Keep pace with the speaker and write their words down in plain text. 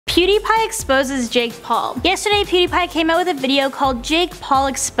PewDiePie exposes Jake Paul. Yesterday, PewDiePie came out with a video called Jake Paul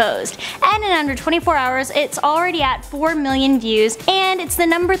Exposed, and in under 24 hours, it's already at 4 million views, and it's the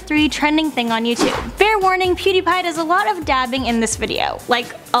 #3 trending thing on YouTube. Fair warning, PewDiePie does a lot of dabbing in this video, like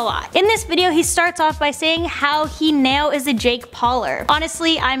a lot. In this video, he starts off by saying how he now is a Jake Pauler.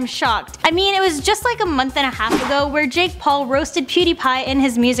 Honestly, I'm shocked. I mean, it was just like a month and a half ago where Jake Paul roasted PewDiePie in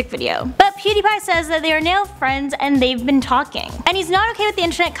his music video. But PewDiePie says that they are now friends and they've been talking. And he's not okay with the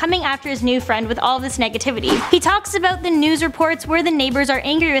internet coming after his new friend with all this negativity. He talks about the news reports where the neighbors are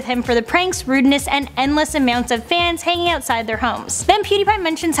angry with him for the pranks, rudeness, and endless amounts of fans hanging outside their homes. Then PewDiePie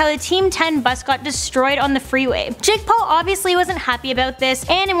mentions how the Team 10 bus got destroyed on the freeway. Jake Paul obviously wasn't happy about this,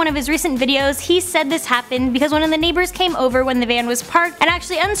 and in one of his recent videos, he said this happened because one of the neighbors came over when the van was parked and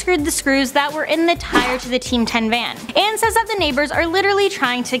actually unscrewed the screws that were in the tire to the Team 10 van, and says that the neighbors are literally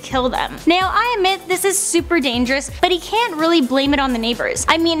trying to kill them. Now, I admit this is super dangerous, but he can't really blame it on the neighbors.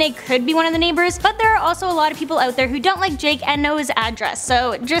 I mean, it could be one of the neighbors, but there are also a lot of people out there who don't like Jake and know his address,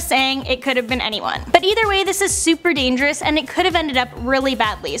 so just saying, it could have been anyone. But either way, this is super dangerous and it could have ended up really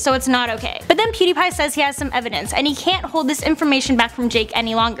badly, so it's not okay. But then PewDiePie says he has some evidence and he can't hold this information back from Jake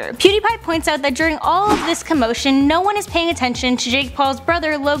any longer. PewDiePie points out that during all of this commotion, no one is paying attention to Jake Paul's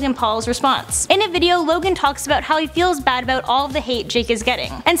brother Logan Paul's response. In a video, Logan talks about how he feels bad about all of the hate Jake is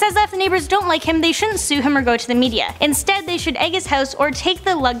getting, and says that if the neighbors don't like him, they shouldn't sue him or go to the media. Instead, they should egg his house or take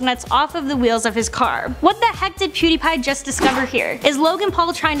the lug nuts off of the wheels of his car. What the heck did PewDiePie just discover here? Is Logan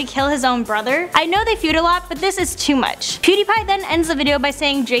Paul trying to kill his own brother? I know they feud a lot, but this is too much. PewDiePie then ends the video by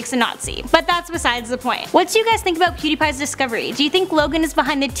saying Jake's a Nazi, but that's besides the point. What do you guys think about PewDiePie's discovery? Do you think Logan is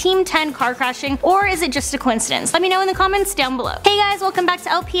behind the Team 10 car crashing, or is it just a coincidence? Let me know in the comments down below. Hey guys, welcome back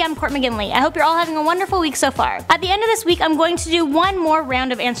to LP, I'm Court McGinley. I hope you're all having a wonderful week so far. At the end of this week, I'm going to do one more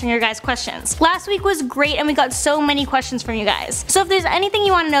round of answering your guys' questions. Last week was great and we got so many questions from you guys. So if there's anything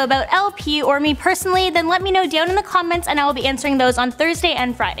you want to know about LP or me personally, then let me know down in the comments and I will be answering those on Thursday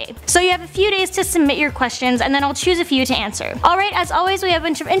and Friday. So you have a few days to submit your questions and then I'll choose a few to answer. Alright, as always, we have a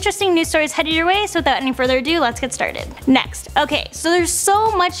bunch of interesting news stories headed your way, so without any further ado, let's get started. Next. Okay, so there's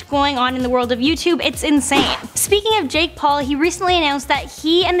so much going on in the world of YouTube, it's insane. Speaking of Jake Paul, he recently announced that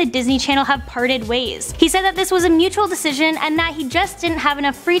he and the Disney Channel have parted ways. He said that this was a mutual decision and that he just didn't have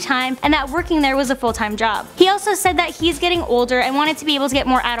enough free time and that working there was a full-time job. He also said that he's getting older and wanted to be able to get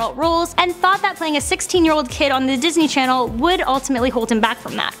more adult roles and thought that playing a 16-year-old kid on the Disney Channel would ultimately hold him back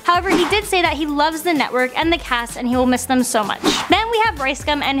from that. However, he did say that he loves the network and the cast and he will miss them so much. Then we have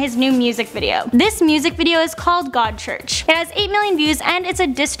Ricegum and his new music video. This music video is called God Church. It has 8 million views and it's a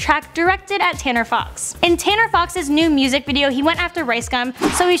diss track directed at Tanner Fox. In Tanner Fox's new music video, he went after Ricegum,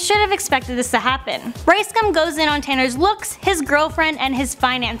 so he should have expected this to happen. Ricegum goes in on Tanner's looks, his girlfriend, and his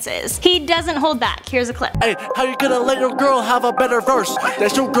finances. He doesn't hold back. Here's a clip. Hey, how you gonna let your girl have a better verse?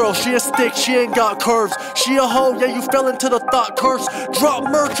 That's your girl, she a stick, she ain't got curves. She a hoe, yeah, you fell into the thought curse. Drop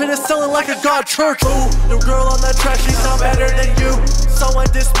merch and it's selling like a God church. Ooh, your girl on that track, she's not better than you. Someone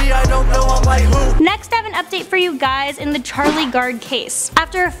diss me, I don't know, I'm like who? Next, I have an update for you guys in the Charlie Gard case.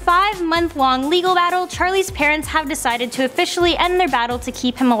 After a 5-month-long legal battle, Charlie's parents have decided to officially end their battle to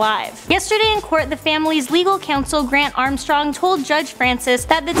keep him alive. Yesterday in court, the family's legal counsel, Grant Armstrong, told Judge Francis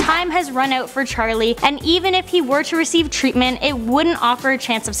that the time has run out for Charlie, and even if he were to receive treatment, it wouldn't offer a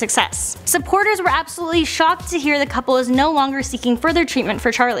chance of success. Supporters were absolutely shocked to hear the couple is no longer seeking further treatment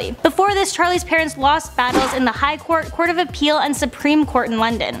for Charlie. Before this, Charlie's parents lost battles in the High Court, Court of Appeal, and Supreme Court in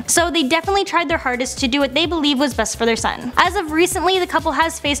London, so they definitely tried their hardest to do what they believe was best for their son. As of recently, the couple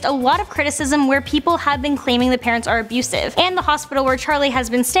has faced a lot of criticism where people have been claiming the parents are abusive, and the hospital where Charlie has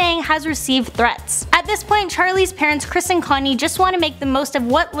been staying has received threats. At this point, Charlie's parents, Chris and Connie, just want to make the most of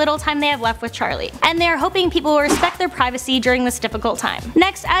what little time they have left with Charlie, and they are hoping people will respect their privacy during this difficult time.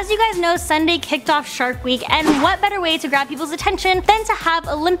 Next, as you guys know, Sunday kicked off Shark Week, and what better way to grab people's attention than to have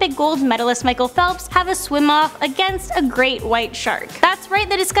Olympic gold medalist Michael Phelps have a swim-off against a great white shark. That's right,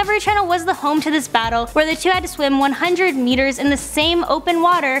 the Discovery Channel was the home to this battle, where the two had to swim 100 meters in the same open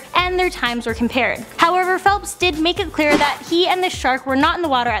water, and their times were compared. However, Phelps did make it clear that he and the shark were not in the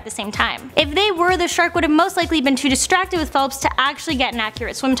water at the same time. If they were, the shark would have most likely been too distracted with Phelps to actually get an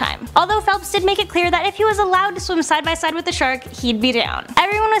accurate swim time. Although Phelps did make it clear that if he was allowed to swim side by side with the shark, he'd be down.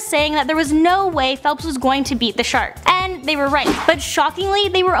 Everyone was saying that there was no way Phelps was going to beat the shark, and they were right. But shockingly,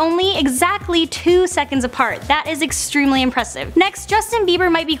 they were only exactly 2 seconds apart. That is extremely impressive. Next, Justin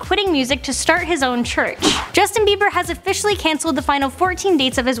Bieber might be quitting music to start his own church. Justin Bieber has officially canceled the final 14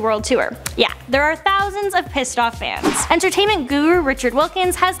 dates of his world tour. Yeah, there are thousands thousands of pissed off fans. Entertainment guru Richard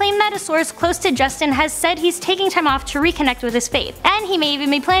Wilkins has claimed that a source close to Justin has said he's taking time off to reconnect with his faith, and he may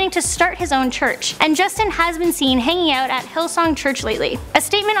even be planning to start his own church. And Justin has been seen hanging out at Hillsong Church lately. A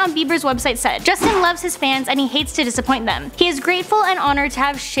statement on Bieber's website said, "Justin loves his fans and he hates to disappoint them. He is grateful and honored to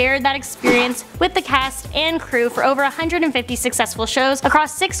have shared that experience with the cast and crew for over 150 successful shows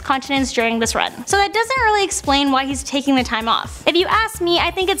across 6 continents during this run." So that doesn't really explain why he's taking the time off. If you ask me,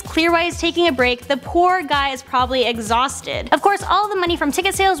 I think it's clear why he's taking a break. The poor guy is probably exhausted. Of course, all the money from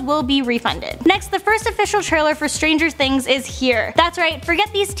ticket sales will be refunded. Next, the first official trailer for Stranger Things is here. That's right,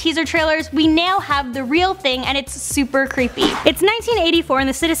 forget these teaser trailers, we now have the real thing and it's super creepy. It's 1984 and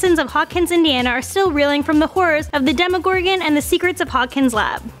the citizens of Hawkins, Indiana are still reeling from the horrors of the Demogorgon and the secrets of Hawkins'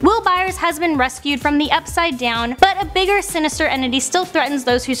 lab. Will Byers has been rescued from the Upside Down, but a bigger sinister entity still threatens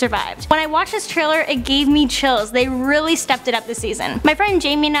those who survived. When I watched this trailer, it gave me chills. They really stepped it up this season. My friend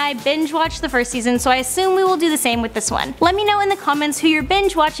Jamie and I binge watched the first season, so I assume we will do the same with this one. Let me know in the comments who your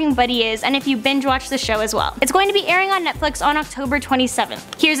binge watching buddy is and if you binge watch the show as well. It's going to be airing on Netflix on October 27th.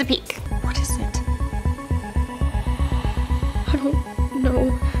 Here's a peek. What is it? I don't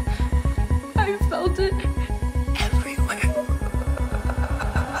know. I felt it everywhere.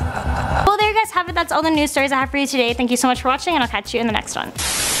 Well, there you guys have it. That's all the news stories I have for you today. Thank you so much for watching, and I'll catch you in the next one.